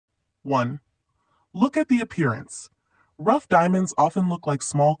1. Look at the appearance. Rough diamonds often look like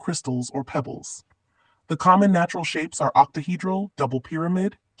small crystals or pebbles. The common natural shapes are octahedral, double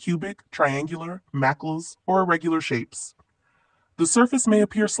pyramid, cubic, triangular, maclas, or irregular shapes. The surface may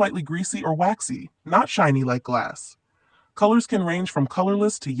appear slightly greasy or waxy, not shiny like glass. Colors can range from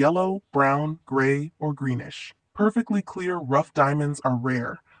colorless to yellow, brown, gray, or greenish. Perfectly clear rough diamonds are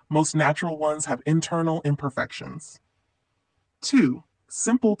rare. Most natural ones have internal imperfections. 2.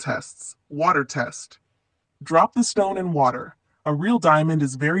 Simple tests. Water test. Drop the stone in water. A real diamond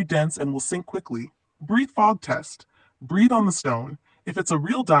is very dense and will sink quickly. Breathe fog test. Breathe on the stone. If it's a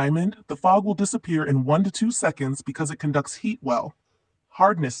real diamond, the fog will disappear in 1 to 2 seconds because it conducts heat well.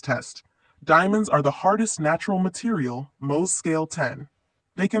 Hardness test. Diamonds are the hardest natural material, Mohs scale 10.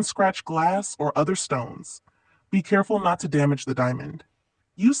 They can scratch glass or other stones. Be careful not to damage the diamond.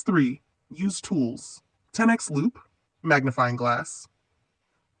 Use 3. Use tools. 10x loop, magnifying glass.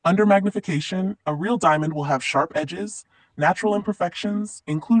 Under magnification, a real diamond will have sharp edges, natural imperfections,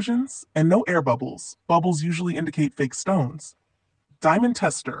 inclusions, and no air bubbles. Bubbles usually indicate fake stones. Diamond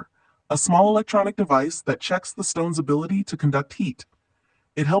tester, a small electronic device that checks the stone's ability to conduct heat.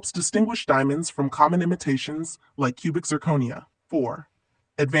 It helps distinguish diamonds from common imitations like cubic zirconia. 4.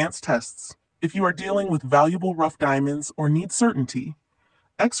 Advanced tests. If you are dealing with valuable rough diamonds or need certainty.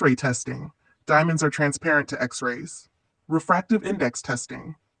 X-ray testing. Diamonds are transparent to X-rays. Refractive index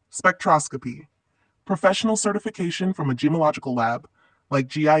testing. Spectroscopy. Professional certification from a gemological lab like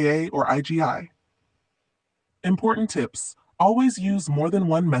GIA or IGI. Important tips. Always use more than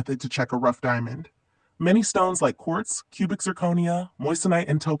one method to check a rough diamond. Many stones like quartz, cubic zirconia, moissanite,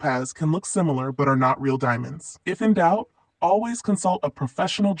 and topaz can look similar but are not real diamonds. If in doubt, always consult a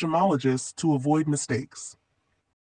professional gemologist to avoid mistakes.